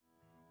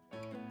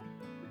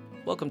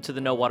Welcome to the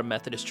No Water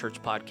Methodist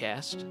Church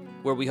podcast,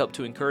 where we hope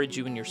to encourage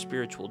you in your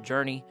spiritual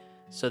journey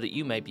so that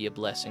you may be a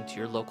blessing to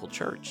your local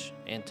church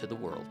and to the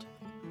world.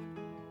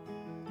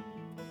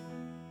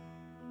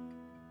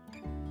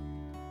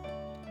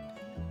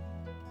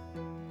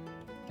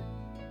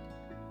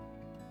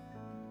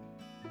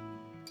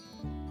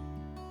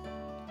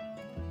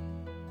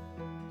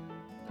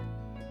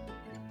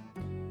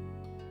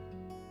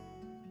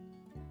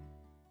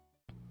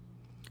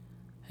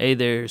 Hey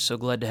there, so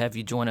glad to have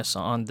you join us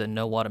on the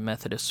No Water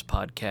Methodist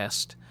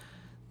podcast.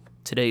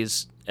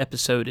 Today's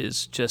episode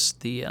is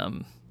just the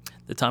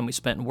time we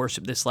spent in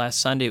worship this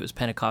last Sunday. It was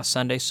Pentecost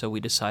Sunday, so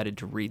we decided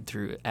to read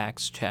through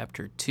Acts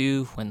chapter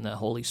 2 when the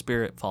Holy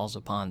Spirit falls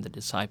upon the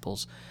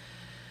disciples.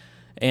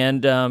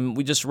 And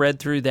we just read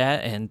through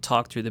that and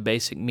talked through the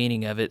basic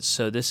meaning of it,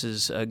 so this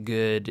is a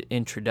good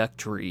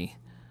introductory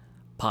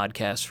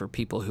podcast for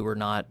people who are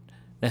not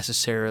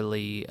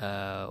necessarily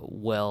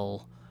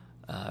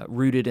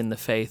rooted in the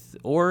faith,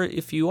 or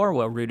if you are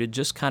well-rooted,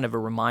 just kind of a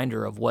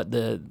reminder of what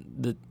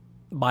the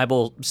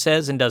Bible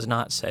says and does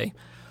not say.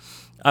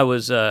 I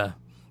was a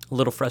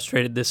little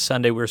frustrated this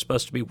Sunday. We were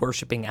supposed to be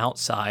worshiping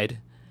outside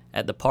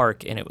at the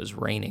park, and it was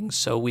raining,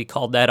 so we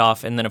called that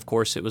off, and then, of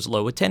course, it was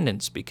low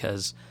attendance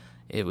because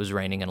it was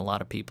raining, and a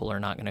lot of people are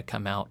not going to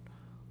come out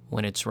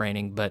when it's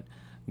raining, but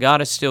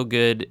God is still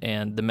good,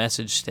 and the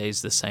message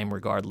stays the same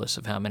regardless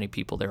of how many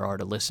people there are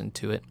to listen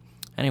to it.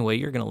 Anyway,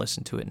 you're going to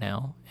listen to it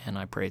now, and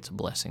I pray it's a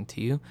blessing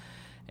to you,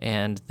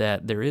 and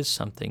that there is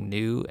something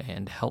new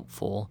and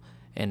helpful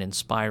and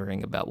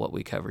inspiring about what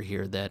we cover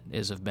here that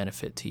is of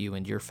benefit to you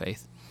and your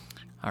faith.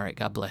 All right,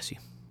 God bless you.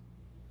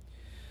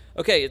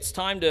 Okay, it's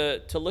time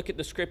to look at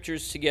the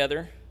scriptures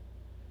together,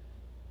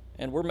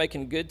 and we're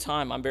making good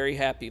time. I'm very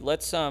happy.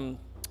 Let's open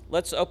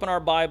our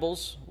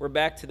Bibles. We're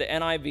back to the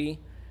NIV,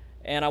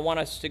 and I want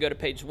us to go to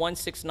page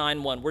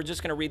 1691. We're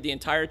just going to read the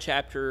entire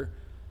chapter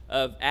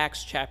of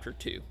Acts chapter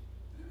 2.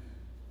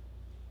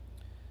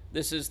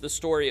 This is the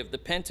story of the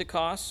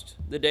Pentecost,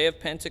 the day of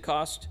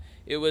Pentecost.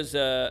 It was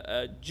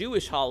a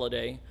Jewish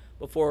holiday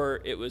before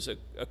it was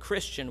a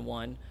Christian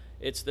one.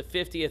 It's the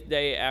 50th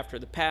day after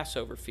the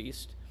Passover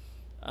feast.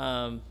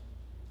 But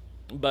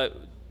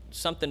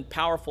something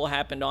powerful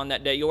happened on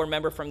that day. You'll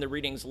remember from the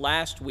readings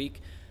last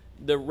week,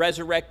 the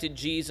resurrected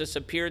Jesus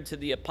appeared to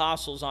the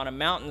apostles on a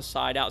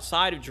mountainside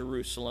outside of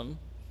Jerusalem.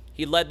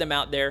 He led them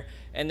out there,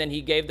 and then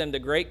he gave them the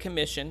Great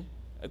Commission,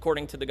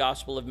 according to the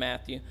Gospel of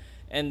Matthew.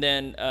 And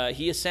then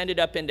he ascended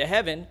up into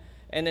heaven,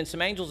 and then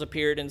some angels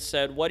appeared and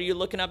said, "What are you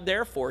looking up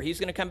there for? He's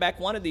going to come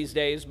back one of these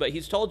days, but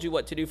he's told you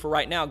what to do for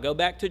right now. Go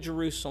back to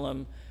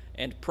Jerusalem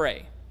and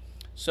pray."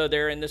 So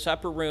they're in this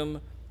upper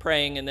room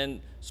praying, and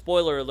then,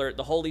 spoiler alert,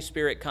 the Holy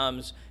Spirit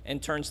comes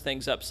and turns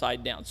things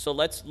upside down. So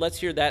let's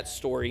hear that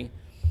story.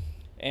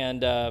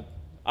 And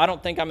I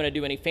don't think I'm going to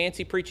do any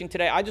fancy preaching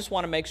today. I just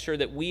want to make sure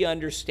that we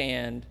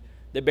understand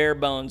the bare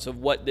bones of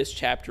what this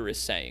chapter is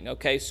saying.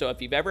 Okay, so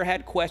if you've ever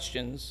had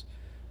questions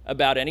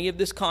about any of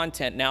this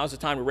content, now is the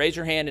time to raise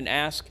your hand and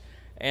ask,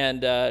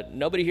 and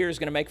nobody here is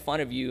going to make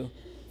fun of you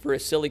for a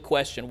silly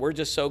question. We're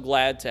just so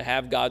glad to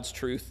have God's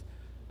truth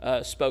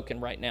spoken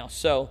right now.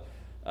 So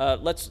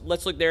let's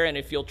look there, and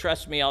if you'll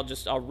trust me, I'll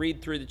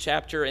read through the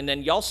chapter, and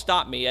then y'all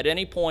stop me at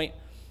any point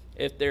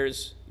if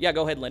there's,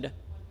 go ahead, Linda.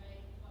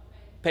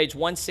 Page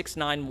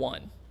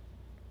 1691.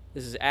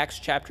 This is Acts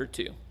chapter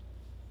 2.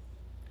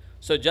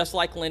 So just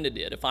like Linda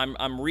did, if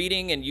I'm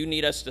reading and you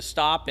need us to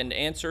stop and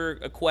answer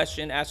a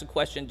question, ask a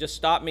question, just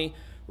stop me,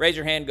 raise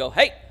your hand, go,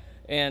 "Hey,"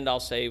 and I'll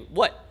say,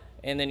 "What?"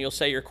 And then you'll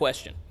say your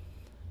question.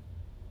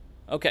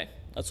 Okay,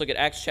 let's look at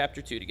Acts chapter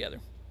 2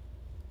 together.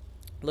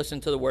 Listen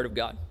to the word of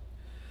God.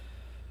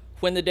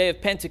 When the day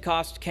of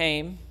Pentecost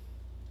came,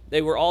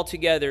 they were all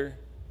together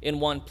in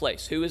one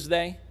place. Who is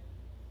they?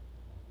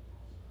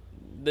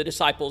 The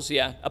disciples,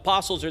 yeah.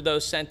 Apostles are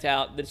those sent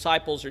out. The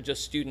disciples are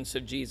just students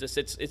of Jesus.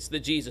 It's the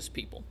Jesus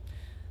people.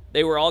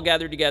 They were all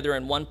gathered together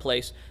in one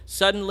place.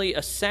 Suddenly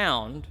a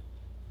sound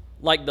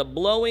like the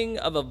blowing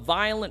of a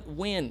violent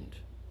wind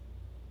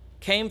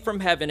came from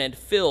heaven and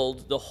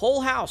filled the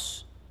whole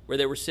house where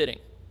they were sitting.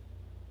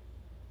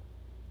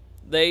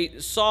 They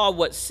saw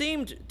what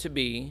seemed to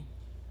be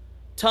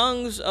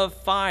tongues of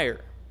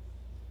fire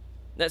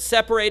that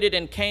separated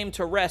and came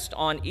to rest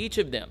on each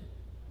of them.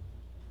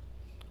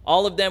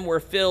 All of them were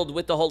filled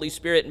with the Holy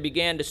Spirit and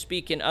began to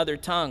speak in other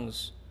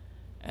tongues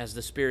as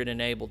the Spirit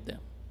enabled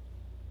them.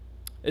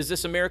 Is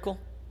this a miracle?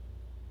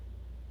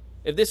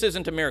 If this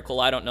isn't a miracle,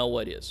 I don't know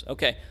what is.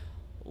 Okay,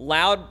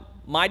 loud,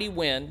 mighty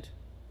wind.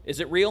 Is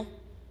it real?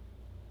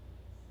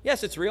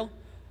 Yes, it's real.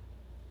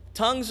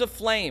 Tongues of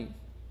flame.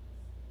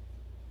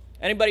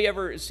 Anybody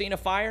ever seen a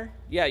fire?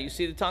 Yeah, you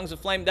see the tongues of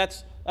flame?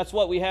 That's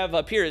what we have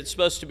up here. It's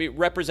supposed to be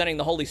representing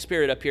the Holy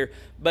Spirit up here.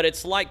 But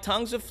it's like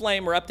tongues of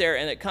flame are up there,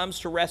 and it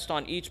comes to rest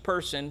on each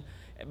person,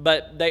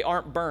 but they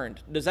aren't burned.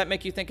 Does that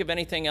make you think of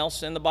anything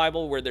else in the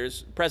Bible where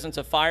there's presence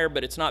of fire,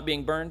 but it's not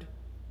being burned?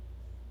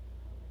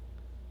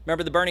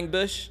 Remember the burning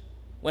bush?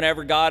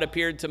 Whenever God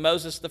appeared to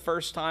Moses the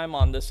first time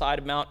on the side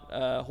of Mount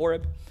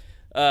Horeb?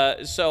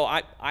 So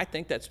I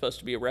think that's supposed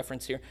to be a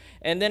reference here.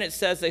 And then it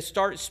says they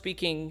start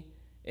speaking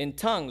in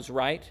tongues,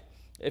 right?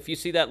 If you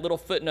see that little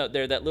footnote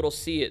there, that little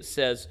C, it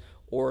says,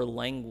 or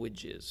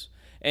languages.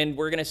 And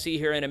we're going to see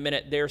here in a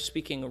minute, they're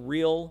speaking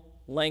real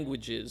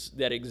languages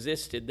that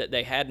existed that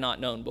they had not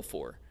known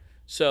before.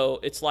 So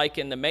it's like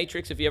in The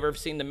Matrix. If you've ever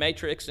seen The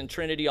Matrix, and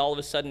Trinity all of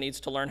a sudden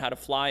needs to learn how to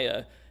fly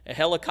a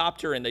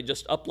helicopter, and they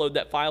just upload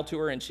that file to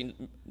her, and she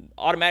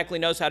automatically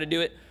knows how to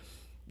do it.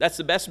 That's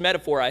the best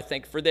metaphor, I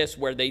think, for this,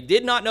 where they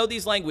did not know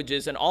these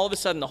languages, and all of a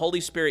sudden the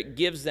Holy Spirit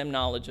gives them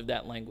knowledge of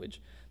that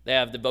language. They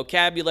have the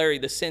vocabulary,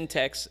 the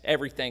syntax,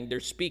 everything. They're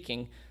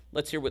speaking.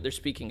 Let's hear what they're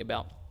speaking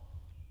about.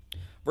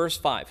 Verse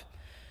 5.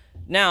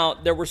 Now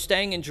there were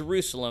staying in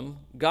Jerusalem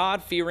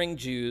God-fearing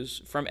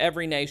Jews from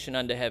every nation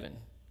under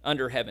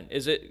heaven.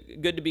 Is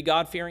it good to be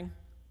God-fearing?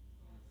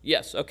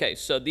 Yes. Okay.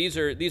 So these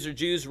are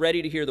Jews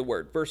ready to hear the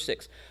word. Verse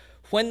 6.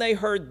 When they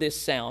heard this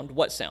sound,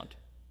 what sound?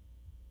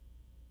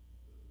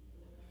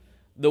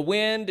 The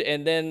wind,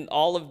 and then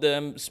all of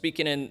them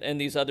speaking in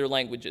these other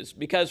languages.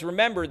 Because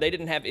remember, they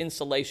didn't have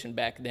insulation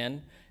back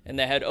then, and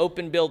they had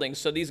open buildings.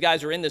 So these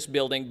guys are in this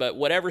building, but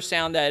whatever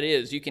sound that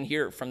is, you can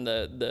hear it from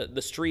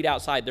the street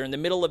outside. They're in the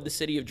middle of the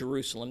city of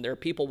Jerusalem. There are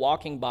people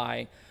walking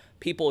by.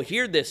 People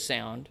hear this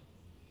sound.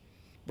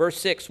 Verse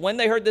 6, when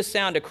they heard this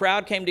sound, a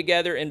crowd came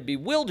together in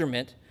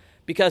bewilderment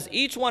because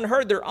each one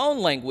heard their own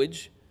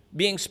language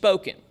being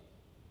spoken.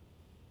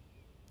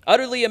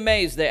 Utterly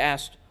amazed, they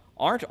asked,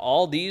 aren't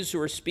all these who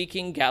are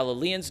speaking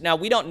Galileans? Now,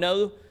 we don't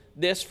know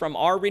this from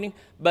our reading,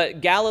 but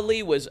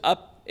Galilee was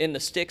up in the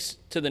sticks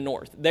to the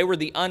north. They were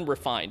the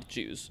unrefined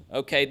Jews,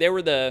 okay? They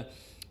were the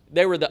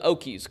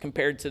Okies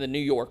compared to the New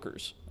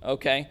Yorkers,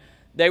 okay?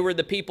 They were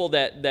the people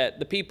that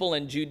the people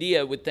in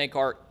Judea would think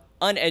are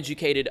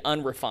uneducated,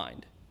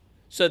 unrefined.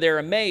 So they're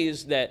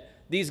amazed that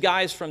these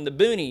guys from the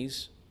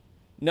boonies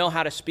know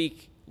how to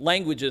speak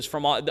languages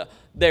from all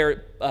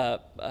their,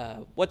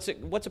 what's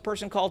a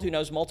person called who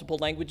knows multiple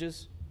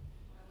languages?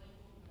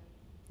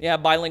 Yeah,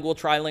 bilingual,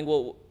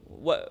 trilingual,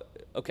 what?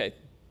 Okay.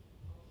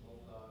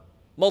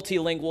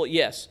 Multilingual,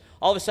 yes.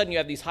 All of a sudden you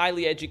have these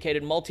highly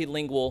educated,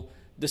 multilingual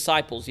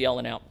disciples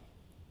yelling out.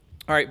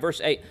 All right,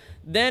 verse 8.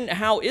 Then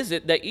how is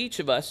it that each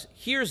of us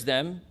hears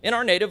them in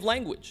our native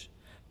language?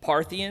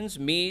 Parthians,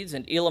 Medes,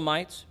 and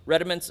Elamites,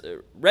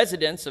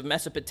 residents of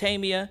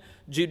Mesopotamia,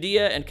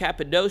 Judea and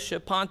Cappadocia,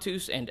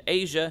 Pontus and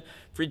Asia,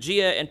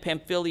 Phrygia and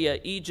Pamphylia,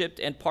 Egypt,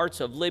 and parts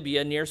of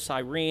Libya near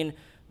Cyrene,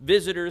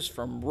 visitors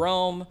from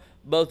Rome,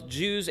 both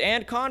Jews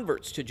and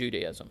converts to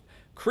Judaism,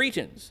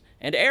 Cretans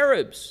and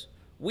Arabs.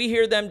 We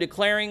hear them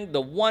declaring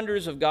the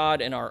wonders of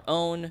God in our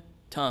own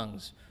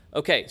tongues.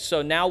 Okay,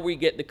 so now we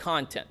get the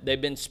content. They've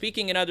been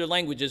speaking in other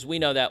languages. We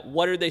know that.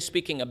 What are they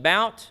speaking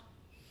about?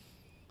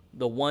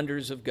 The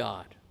wonders of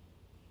God.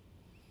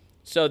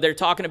 So they're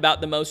talking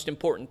about the most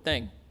important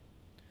thing.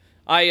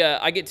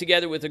 I get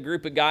together with a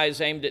group of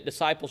guys aimed at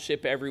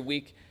discipleship every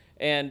week,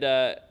 and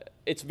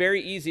it's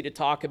very easy to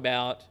talk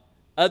about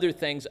other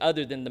things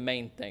other than the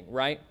main thing,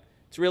 right?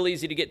 It's real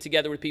easy to get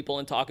together with people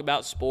and talk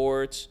about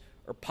sports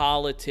or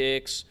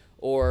politics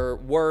or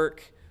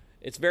work.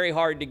 It's very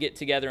hard to get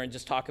together and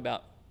just talk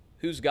about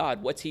who's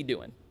God, what's he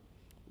doing?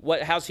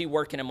 How's he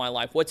working in my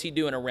life? What's he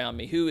doing around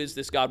me? Who is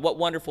this God? What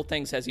wonderful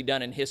things has he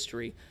done in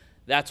history?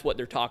 That's what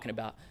they're talking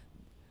about.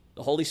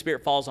 The Holy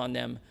Spirit falls on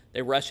them.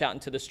 They rush out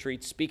into the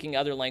streets speaking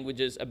other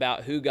languages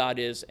about who God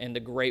is and the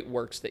great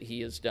works that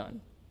he has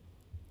done.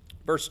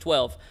 Verse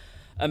 12,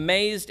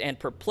 amazed and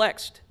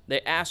perplexed,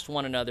 they asked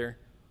one another,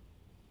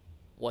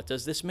 what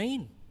does this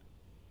mean?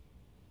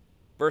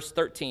 Verse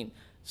 13,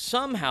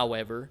 some,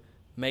 however,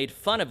 made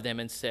fun of them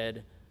and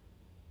said,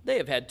 they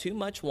have had too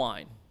much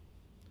wine.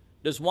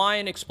 Does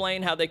wine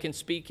explain how they can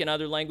speak in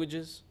other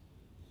languages?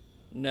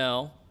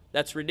 No,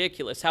 that's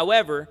ridiculous.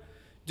 However,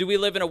 do we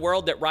live in a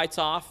world that writes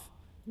off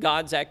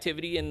God's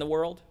activity in the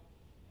world?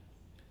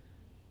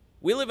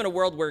 We live in a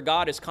world where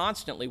God is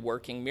constantly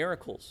working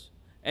miracles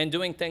and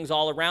doing things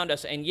all around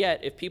us, and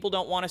yet if people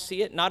don't want to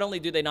see it, not only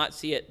do they not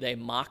see it, they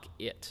mock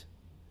it.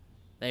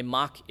 They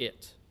mock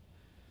it.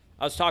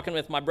 I was talking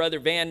with my brother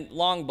Van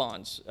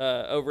Longbonds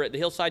over at the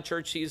Hillside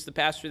Church. He's the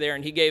pastor there,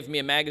 and he gave me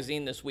a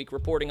magazine this week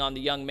reporting on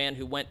the young man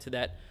who went to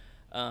that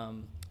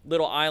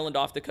little island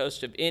off the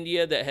coast of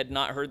India that had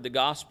not heard the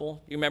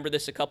gospel. You remember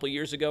this a couple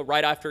years ago?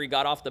 Right after he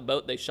got off the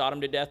boat, they shot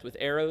him to death with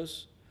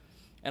arrows.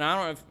 And I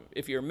don't know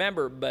if you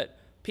remember, but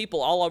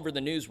people all over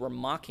the news were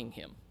mocking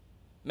him,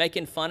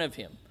 making fun of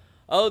him.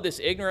 Oh, this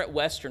ignorant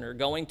Westerner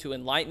going to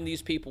enlighten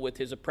these people with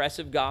his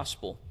oppressive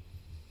gospel.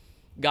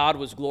 God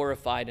was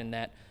glorified in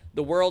that.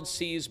 The world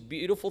sees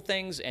beautiful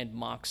things and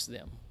mocks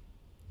them.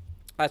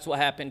 That's what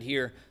happened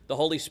here. The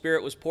Holy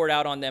Spirit was poured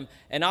out on them,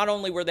 and not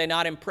only were they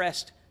not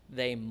impressed,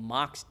 they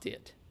mocked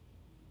it.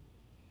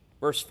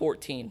 Verse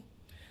 14,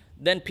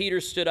 then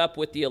Peter stood up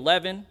with the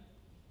 11.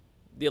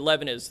 The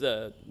 11 is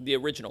the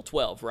original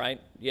 12,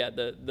 right? Yeah,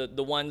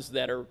 the ones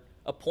that are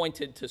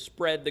appointed to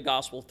spread the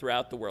gospel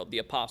throughout the world, the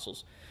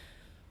apostles.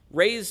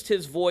 Raised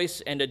his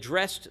voice and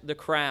addressed the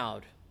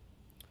crowd.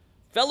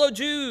 Fellow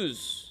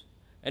Jews,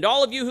 And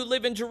all of you who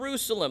live in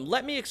Jerusalem,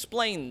 let me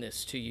explain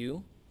this to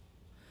you.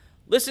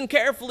 Listen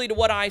carefully to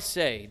what I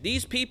say.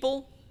 These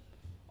people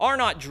are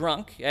not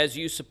drunk, as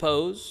you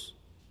suppose.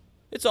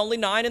 It's only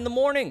 9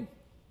 a.m.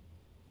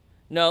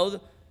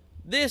 No,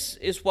 this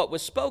is what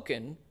was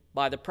spoken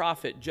by the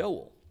prophet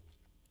Joel.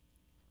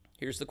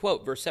 Here's the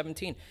quote, verse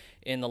 17.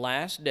 In the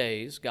last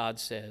days, God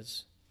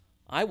says,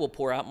 I will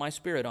pour out my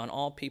Spirit on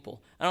all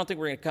people. I don't think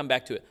we're going to come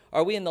back to it.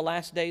 Are we in the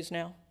last days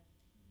now?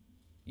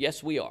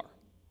 Yes, we are.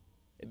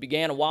 It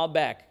began a while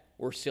back.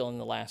 We're still in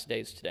the last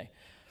days today.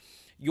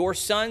 Your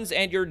sons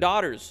and your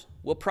daughters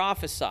will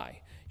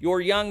prophesy.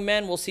 Your young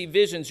men will see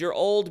visions. Your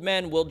old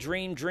men will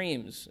dream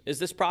dreams. Is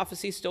this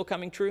prophecy still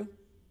coming true?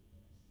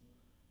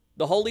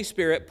 The Holy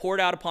Spirit poured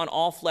out upon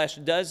all flesh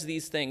does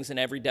these things in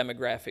every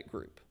demographic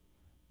group.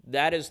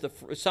 That is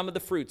some of the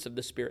fruits of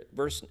the Spirit.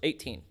 Verse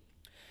 18.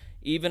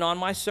 Even on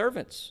my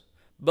servants,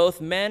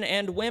 both men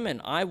and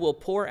women, I will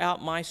pour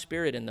out my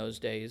Spirit in those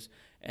days,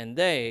 and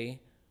they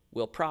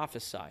will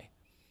prophesy.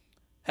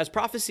 Has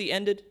prophecy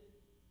ended?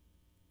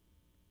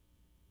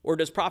 Or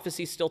does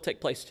prophecy still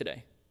take place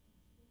today?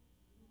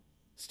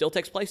 Still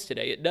takes place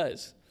today. It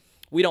does.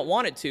 We don't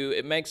want it to.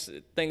 It makes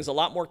things a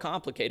lot more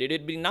complicated.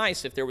 It'd be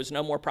nice if there was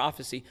no more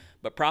prophecy,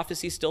 but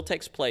prophecy still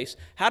takes place.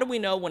 How do we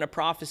know when a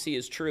prophecy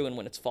is true and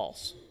when it's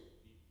false?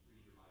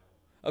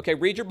 Okay,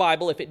 read your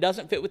Bible. If it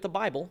doesn't fit with the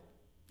Bible,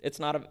 it's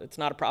not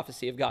a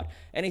prophecy of God.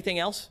 Anything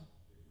else?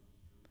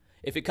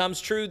 If it comes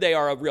true, they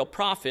are a real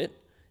prophet.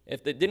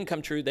 If it didn't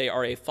come true, they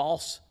are a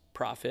false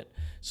prophet.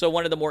 So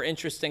one of the more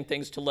interesting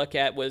things to look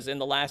at was in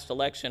the last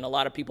election, a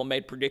lot of people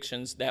made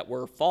predictions that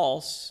were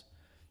false.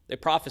 They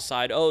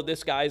prophesied,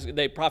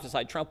 they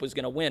prophesied Trump was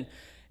going to win,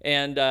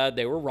 and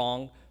they were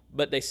wrong,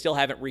 but they still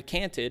haven't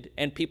recanted,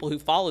 and people who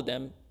followed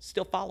them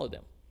still follow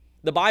them.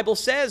 The Bible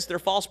says they're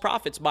false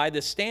prophets by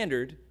this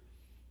standard,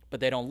 but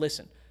they don't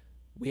listen.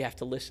 We have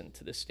to listen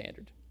to this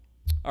standard.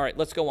 All right,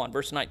 let's go on.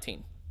 Verse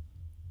 19.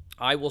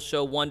 I will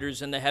show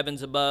wonders in the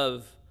heavens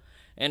above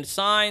and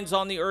signs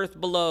on the earth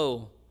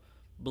below,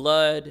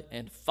 blood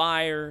and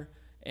fire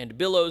and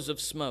billows of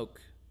smoke.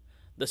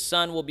 The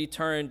sun will be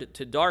turned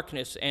to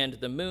darkness and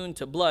the moon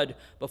to blood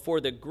before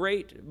the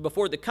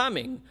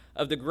coming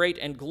of the great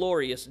and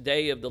glorious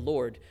day of the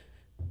Lord.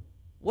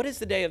 What is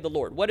the day of the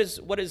Lord? What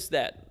is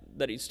that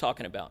he's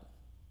talking about?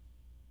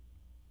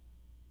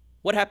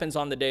 What happens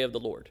on the day of the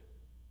Lord?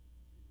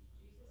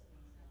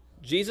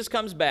 Jesus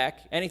comes back.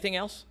 Anything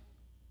else?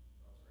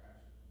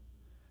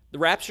 The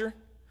rapture?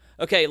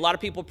 Okay, a lot of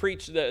people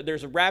preach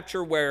there's a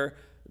rapture where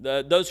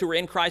those who are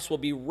in Christ will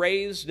be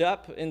raised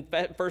up. In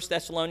 1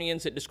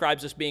 Thessalonians, it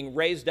describes us being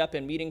raised up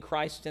and meeting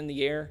Christ in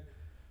the air.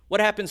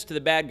 What happens to the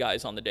bad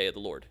guys on the day of the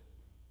Lord?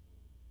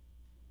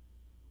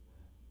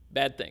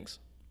 Bad things.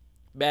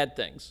 Bad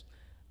things.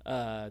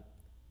 Bad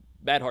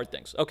hard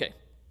things. Okay,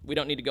 we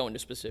don't need to go into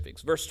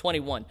specifics. Verse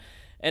 21,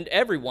 and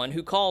everyone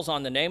who calls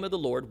on the name of the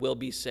Lord will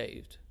be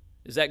saved.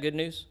 Is that good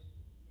news?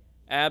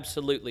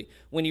 Absolutely.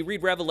 When you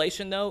read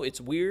Revelation, though,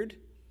 it's weird.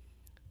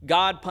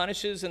 God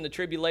punishes in the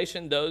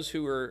tribulation those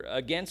who are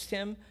against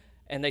him,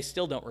 and they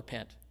still don't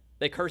repent.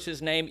 They curse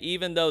his name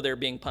even though they're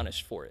being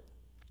punished for it.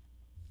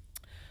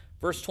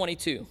 Verse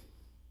 22.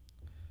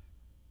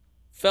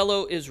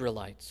 Fellow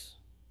Israelites,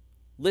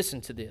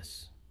 listen to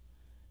this.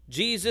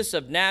 Jesus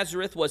of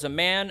Nazareth was a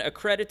man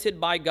accredited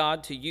by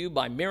God to you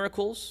by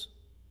miracles,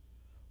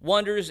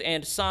 wonders,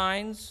 and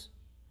signs,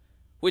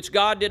 which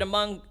God did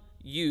among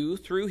you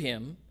through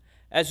him,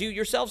 as you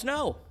yourselves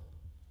know.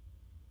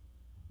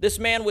 This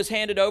man was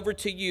handed over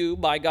to you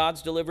by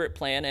God's deliberate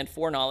plan and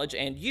foreknowledge,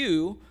 and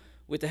you,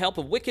 with the help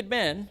of wicked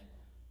men,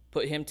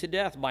 put him to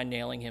death by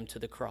nailing him to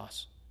the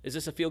cross. Is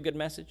this a feel-good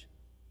message?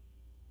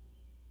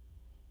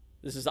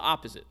 This is the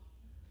opposite.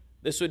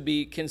 This would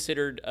be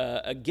considered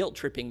a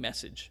guilt-tripping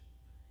message.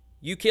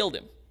 You killed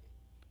him.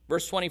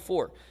 Verse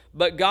 24,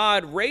 but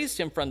God raised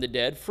him from the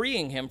dead,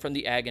 freeing him from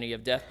the agony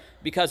of death,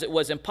 because it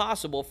was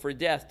impossible for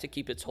death to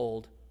keep its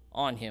hold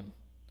on him.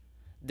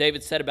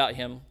 David said about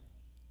him,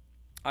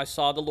 I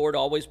saw the Lord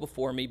always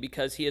before me,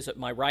 because he is at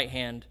my right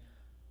hand,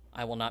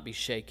 I will not be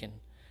shaken.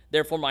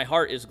 Therefore my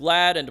heart is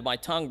glad, and my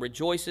tongue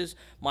rejoices.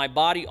 My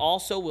body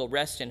also will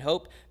rest in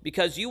hope,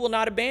 because you will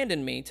not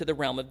abandon me to the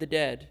realm of the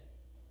dead.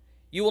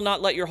 You will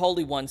not let your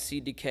Holy One see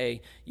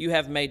decay. You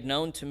have made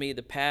known to me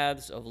the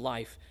paths of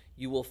life.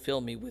 You will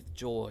fill me with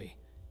joy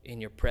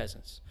in your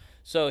presence.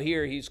 So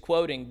here he's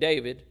quoting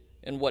David,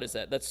 and what is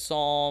that? That's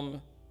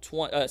Psalm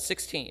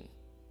 16.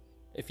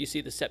 If you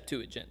see the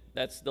Septuagint,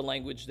 that's the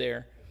language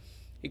there.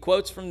 He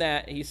quotes from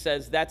that. He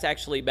says that's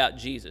actually about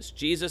Jesus.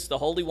 Jesus, the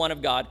Holy One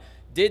of God,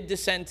 did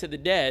descend to the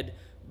dead,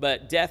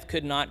 but death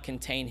could not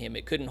contain him.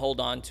 It couldn't hold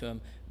on to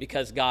him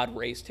because God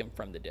raised him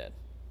from the dead.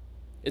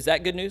 Is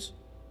that good news?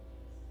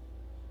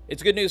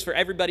 It's good news for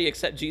everybody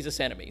except Jesus'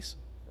 enemies,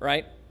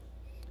 right?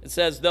 It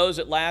says those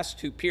at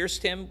last who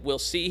pierced him will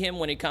see him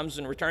when he comes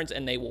and returns,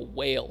 and they will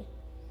wail.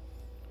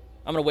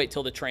 I'm going to wait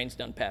till the train's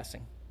done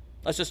passing.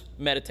 Let's just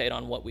meditate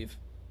on what we've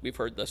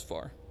heard thus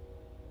far.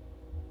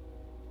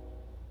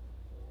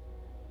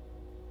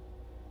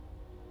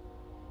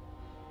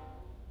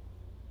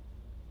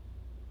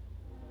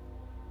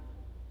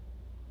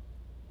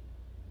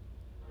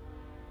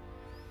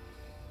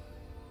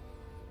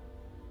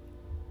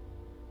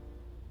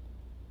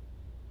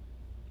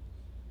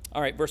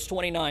 All right, verse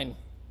 29.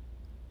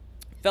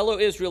 Fellow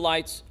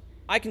Israelites,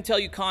 I can tell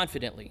you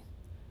confidently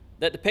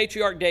that the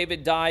patriarch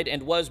David died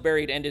and was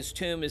buried, and his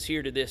tomb is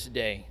here to this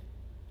day.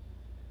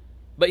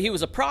 But he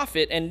was a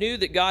prophet and knew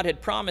that God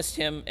had promised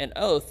him an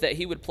oath that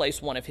he would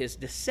place one of his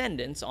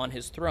descendants on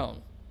his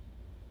throne.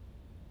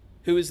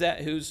 Who is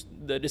that? Who's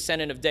the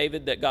descendant of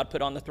David that God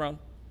put on the throne?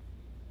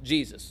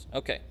 Jesus.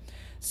 Okay.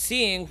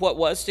 Seeing what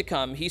was to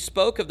come, he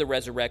spoke of the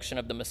resurrection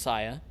of the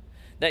Messiah,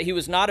 that he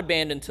was not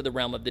abandoned to the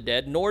realm of the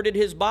dead, nor did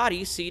his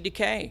body see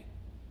decay.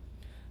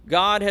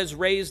 God has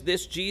raised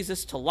this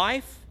Jesus to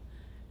life,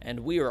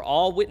 and we are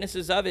all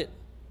witnesses of it.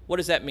 What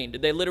does that mean?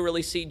 Did they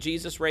literally see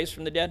Jesus raised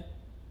from the dead?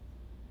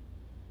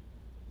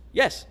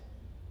 Yes.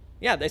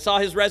 Yeah, they saw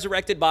his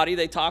resurrected body.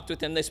 They talked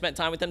with him. They spent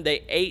time with him.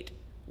 They ate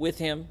with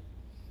him.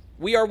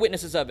 We are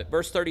witnesses of it.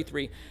 Verse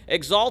 33,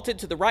 exalted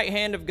to the right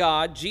hand of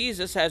God,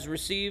 Jesus has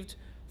received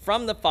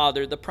from the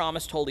Father the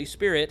promised Holy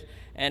Spirit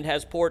and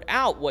has poured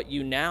out what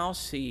you now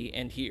see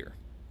and hear.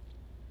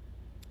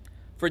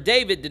 For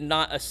David did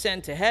not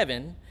ascend to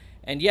heaven,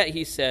 and yet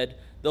he said,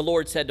 the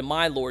Lord said to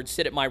my Lord,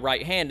 sit at my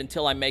right hand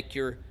until I make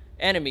your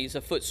enemies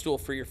a footstool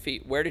for your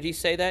feet. Where did he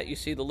say that? You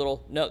see the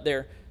little note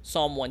there,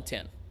 Psalm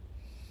 110.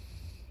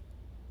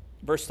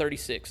 Verse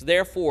 36,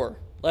 therefore,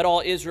 let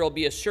all Israel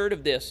be assured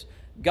of this,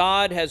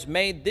 God has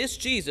made this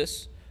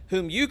Jesus,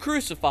 whom you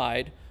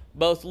crucified,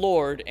 both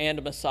Lord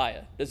and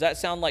Messiah. Does that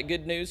sound like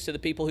good news to the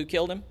people who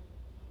killed him?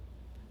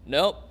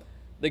 Nope.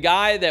 The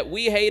guy that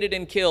we hated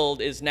and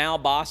killed is now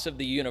boss of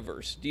the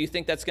universe. Do you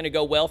think that's going to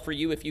go well for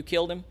you if you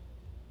killed him?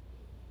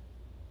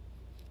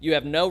 You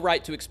have no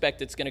right to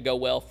expect it's going to go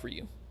well for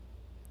you.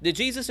 Did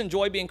Jesus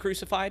enjoy being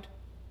crucified?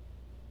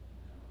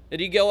 Did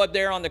he go up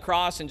there on the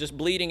cross and just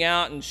bleeding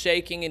out and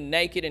shaking and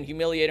naked and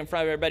humiliated in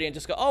front of everybody and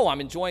just go, oh,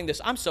 I'm enjoying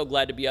this. I'm so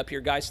glad to be up here,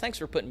 guys. Thanks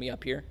for putting me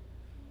up here.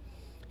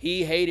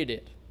 He hated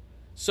it.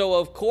 So,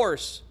 of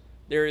course,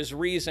 there is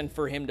reason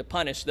for him to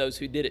punish those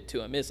who did it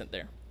to him, isn't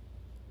there?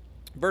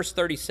 Verse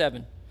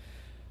 37,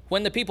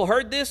 when the people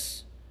heard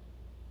this,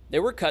 they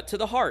were cut to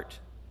the heart.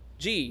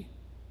 Gee,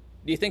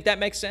 do you think that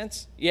makes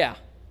sense? Yeah.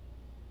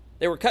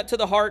 They were cut to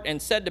the heart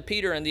and said to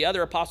Peter and the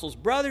other apostles,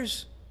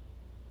 brothers,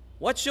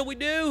 what shall we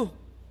do?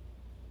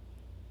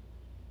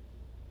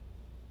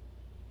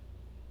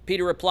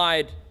 Peter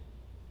replied,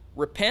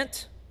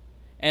 repent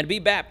and be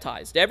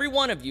baptized, every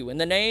one of you, in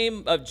the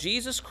name of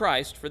Jesus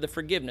Christ for the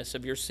forgiveness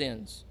of your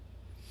sins,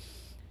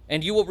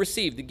 and you will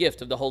receive the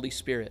gift of the Holy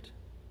Spirit.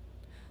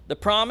 The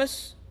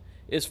promise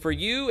is for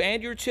you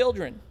and your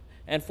children,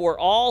 and for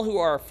all who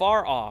are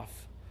far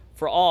off,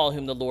 for all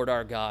whom the Lord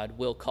our God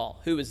will call.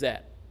 Who is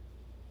that?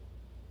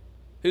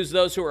 Who's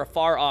those who are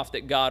far off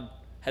that God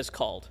has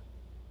called?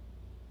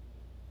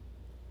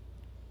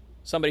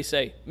 Somebody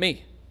say,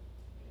 me.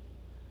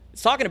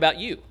 It's talking about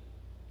you.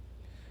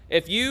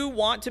 If you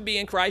want to be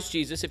in Christ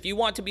Jesus, if you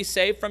want to be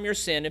saved from your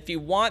sin, if you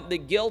want the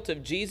guilt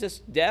of Jesus'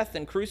 death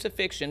and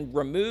crucifixion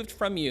removed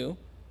from you,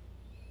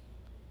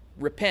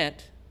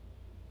 repent,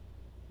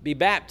 be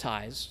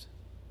baptized,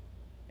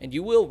 and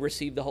you will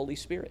receive the Holy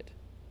Spirit.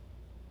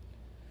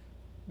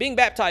 Being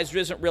baptized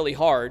isn't really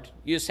hard.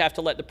 You just have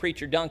to let the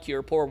preacher dunk you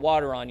or pour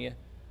water on you.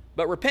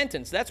 But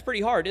repentance, that's pretty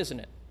hard, isn't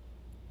it?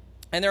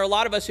 And there are a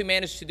lot of us who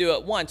manage to do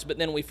it once, but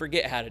then we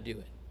forget how to do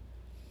it.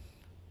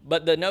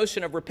 But the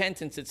notion of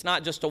repentance, it's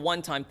not just a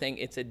one-time thing,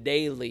 it's a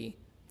daily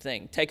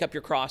thing. Take up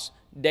your cross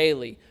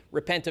daily.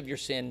 Repent of your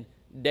sin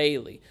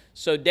daily.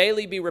 So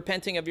daily be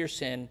repenting of your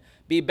sin,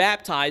 be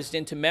baptized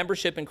into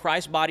membership in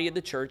Christ's body of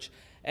the church,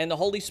 and the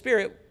Holy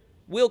Spirit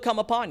will come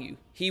upon you.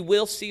 He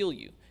will seal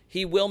you.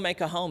 He will make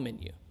a home in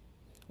you.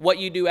 What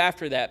you do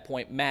after that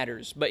point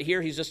matters. But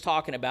here he's just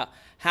talking about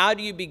how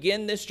do you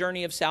begin this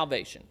journey of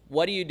salvation?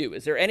 What do you do?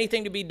 Is there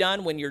anything to be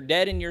done when you're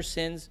dead in your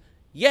sins?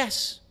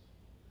 Yes.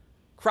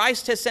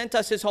 Christ has sent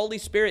us his Holy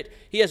Spirit.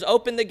 He has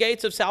opened the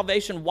gates of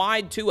salvation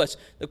wide to us.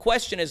 The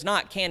question is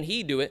not, can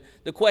he do it?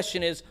 The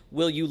question is,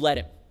 will you let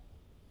him?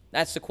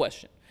 That's the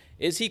question.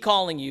 Is he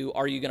calling you?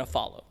 Are you going to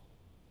follow?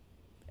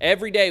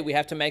 Every day we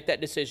have to make that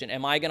decision.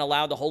 Am I going to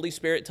allow the Holy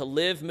Spirit to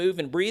live, move,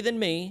 and breathe in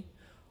me?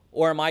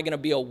 Or am I going to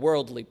be a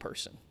worldly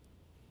person?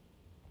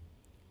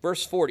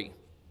 Verse 40.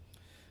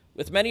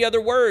 With many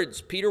other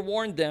words, Peter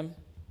warned them,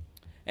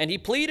 and he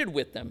pleaded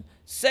with them,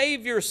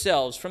 save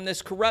yourselves from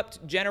this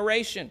corrupt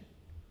generation.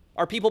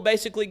 Are people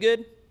basically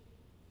good?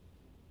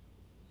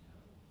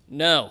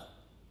 No.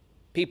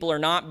 People are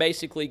not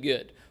basically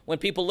good. When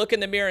people look in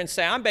the mirror and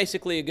say, I'm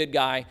basically a good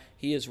guy,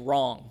 he is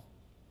wrong.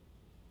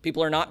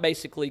 People are not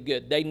basically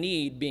good. They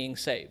need being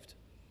saved.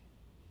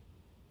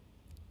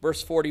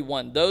 Verse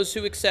 41, those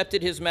who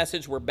accepted his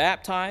message were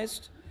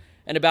baptized,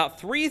 and about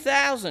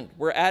 3,000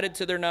 were added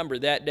to their number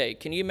that day.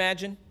 Can you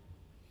imagine?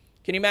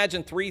 Can you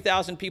imagine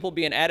 3,000 people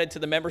being added to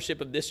the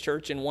membership of this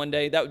church in one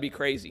day? That would be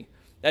crazy.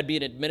 That'd be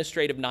an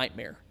administrative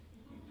nightmare.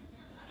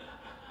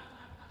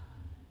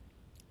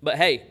 But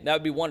hey, that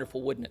would be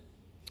wonderful, wouldn't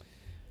it?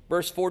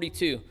 Verse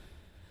 42,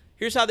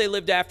 here's how they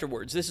lived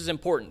afterwards. This is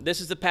important. This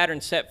is the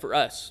pattern set for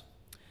us.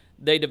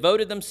 They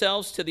devoted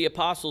themselves to the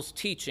apostles'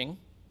 teaching.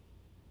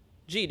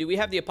 Gee, do we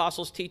have the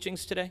apostles'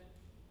 teachings today?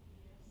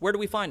 Where do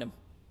we find them?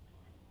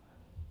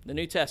 The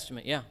New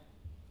Testament, yeah.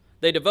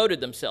 They devoted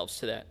themselves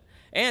to that.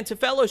 And to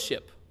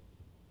fellowship.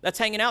 That's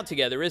hanging out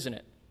together, isn't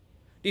it?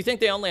 Do you think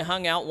they only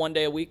hung out one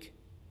day a week?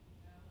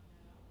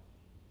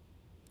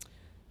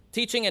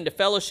 Teaching and to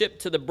fellowship,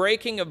 to the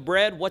breaking of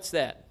bread, what's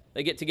that?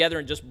 They get together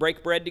and just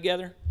break bread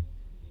together?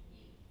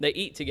 They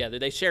eat together.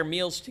 They share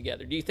meals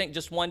together. Do you think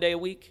just one day a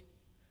week?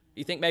 Do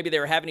you think maybe they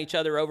were having each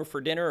other over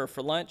for dinner or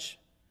for lunch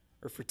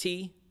or for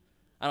tea?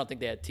 I don't think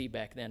they had tea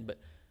back then, but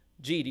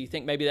gee, do you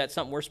think maybe that's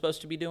something we're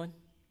supposed to be doing?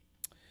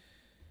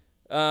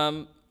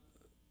 And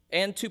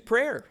to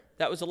prayer.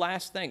 That was the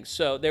last thing.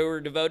 So they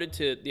were devoted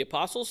to the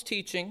apostles'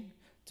 teaching,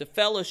 to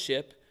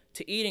fellowship,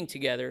 to eating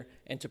together,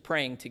 and to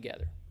praying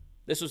together.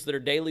 This was their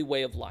daily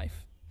way of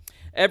life.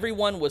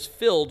 Everyone was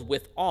filled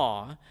with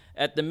awe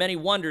at the many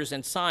wonders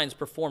and signs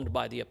performed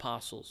by the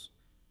apostles.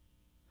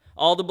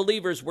 All the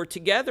believers were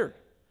together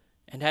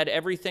and had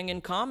everything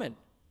in common.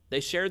 They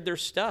shared their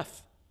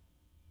stuff.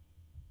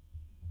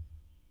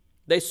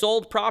 They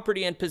sold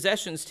property and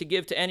possessions to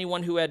give to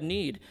anyone who had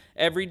need.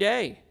 Every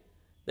day,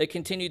 they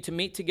continued to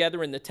meet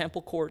together in the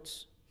temple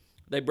courts.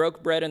 They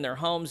broke bread in their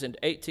homes and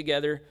ate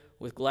together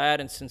with glad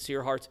and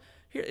sincere hearts.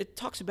 Here, it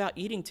talks about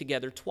eating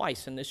together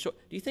twice in this short.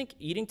 Do you think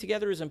eating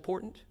together is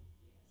important?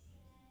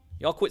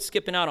 Y'all quit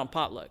skipping out on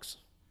potlucks.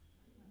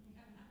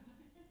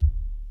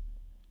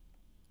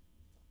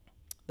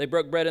 They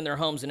broke bread in their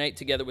homes and ate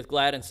together with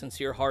glad and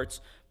sincere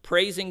hearts,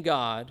 praising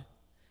God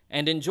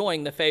and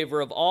enjoying the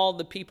favor of all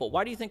the people.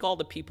 Why do you think all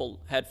the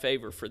people had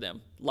favor for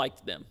them,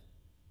 liked them?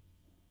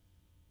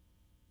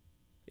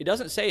 It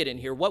doesn't say it in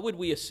here. What would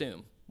we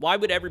assume? Why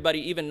would everybody,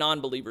 even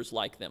non-believers,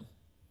 like them?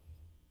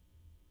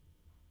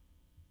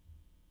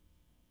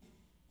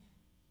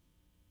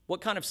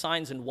 What kind of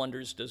signs and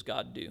wonders does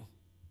God do?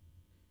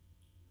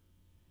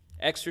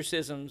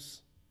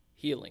 Exorcisms,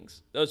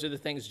 healings. Those are the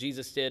things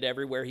Jesus did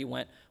everywhere he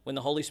went. When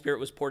the Holy Spirit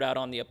was poured out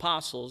on the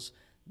apostles,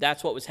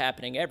 that's what was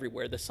happening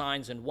everywhere, the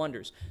signs and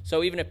wonders.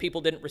 So even if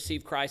people didn't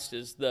receive Christ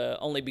as the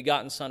only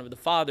begotten Son of the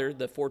Father,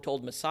 the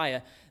foretold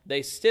Messiah,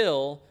 they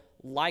still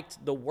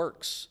liked the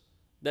works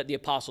that the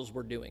apostles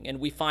were doing. And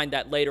we find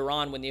that later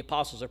on when the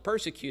apostles are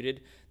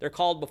persecuted, they're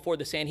called before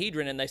the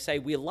Sanhedrin and they say,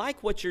 we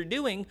like what you're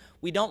doing,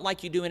 we don't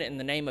like you doing it in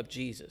the name of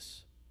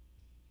Jesus.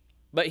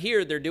 But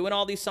here they're doing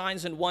all these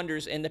signs and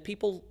wonders and the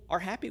people are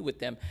happy with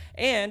them.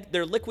 And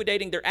they're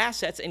liquidating their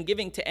assets and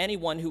giving to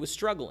anyone who was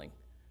struggling.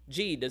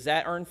 Gee, does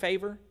that earn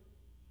favor?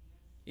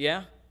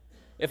 Yeah?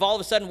 If all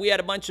of a sudden we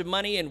had a bunch of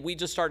money and we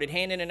just started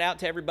handing it out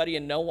to everybody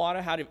in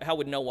Nowata, how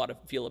would Nowata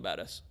feel about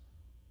us?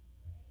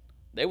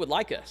 They would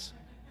like us.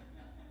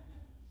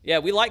 Yeah,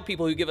 we like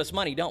people who give us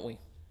money, don't we?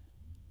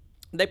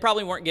 They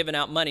probably weren't giving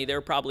out money. They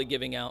were probably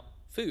giving out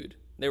food.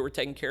 They were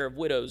taking care of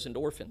widows and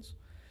orphans.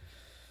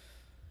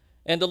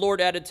 And the Lord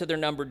added to their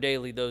number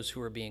daily those who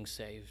were being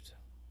saved.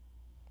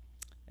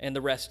 And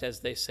the rest,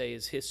 as they say,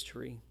 is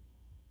history.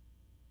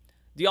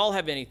 Do y'all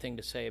have anything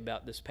to say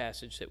about this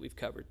passage that we've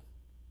covered?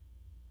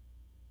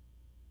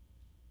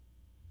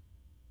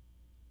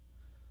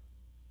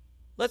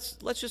 Let's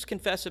just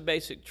confess a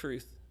basic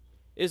truth.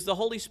 Is the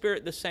Holy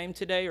Spirit the same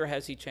today, or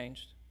has he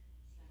changed?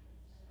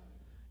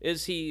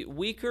 Is he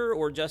weaker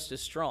or just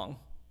as strong?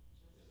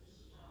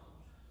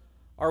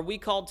 Are we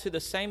called to the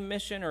same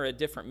mission or a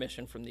different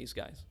mission from these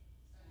guys?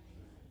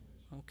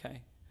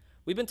 Okay.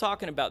 We've been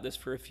talking about this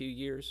for a few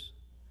years.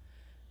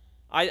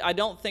 I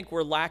don't think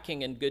we're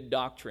lacking in good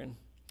doctrine.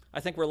 I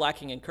think we're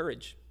lacking in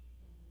courage.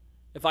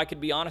 If I could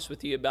be honest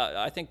with you about it,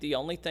 I think the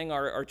only thing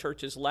our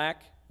churches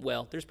lack,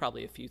 well, there's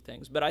probably a few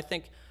things, but I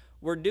think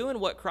we're doing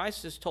what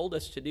Christ has told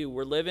us to do.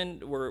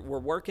 We're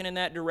working in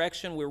that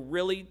direction. We're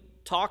really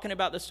talking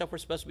about the stuff we're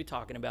supposed to be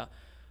talking about.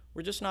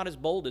 We're just not as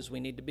bold as we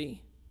need to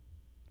be.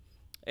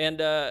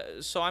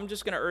 And so I'm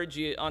just going to urge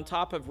you, on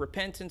top of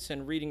repentance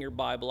and reading your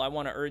Bible, I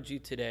want to urge you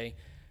today,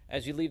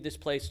 as you leave this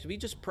place, to be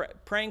just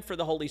praying for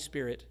the Holy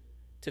Spirit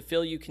to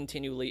fill you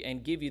continually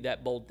and give you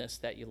that boldness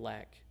that you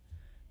lack.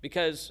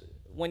 Because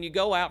when you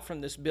go out from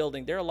this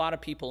building, there are a lot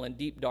of people in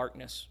deep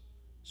darkness,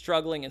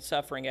 struggling and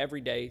suffering every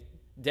day,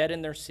 dead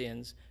in their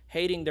sins,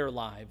 hating their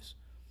lives.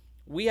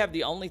 We have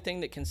the only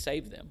thing that can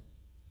save them,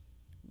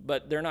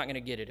 but they're not going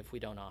to get it if we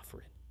don't offer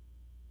it.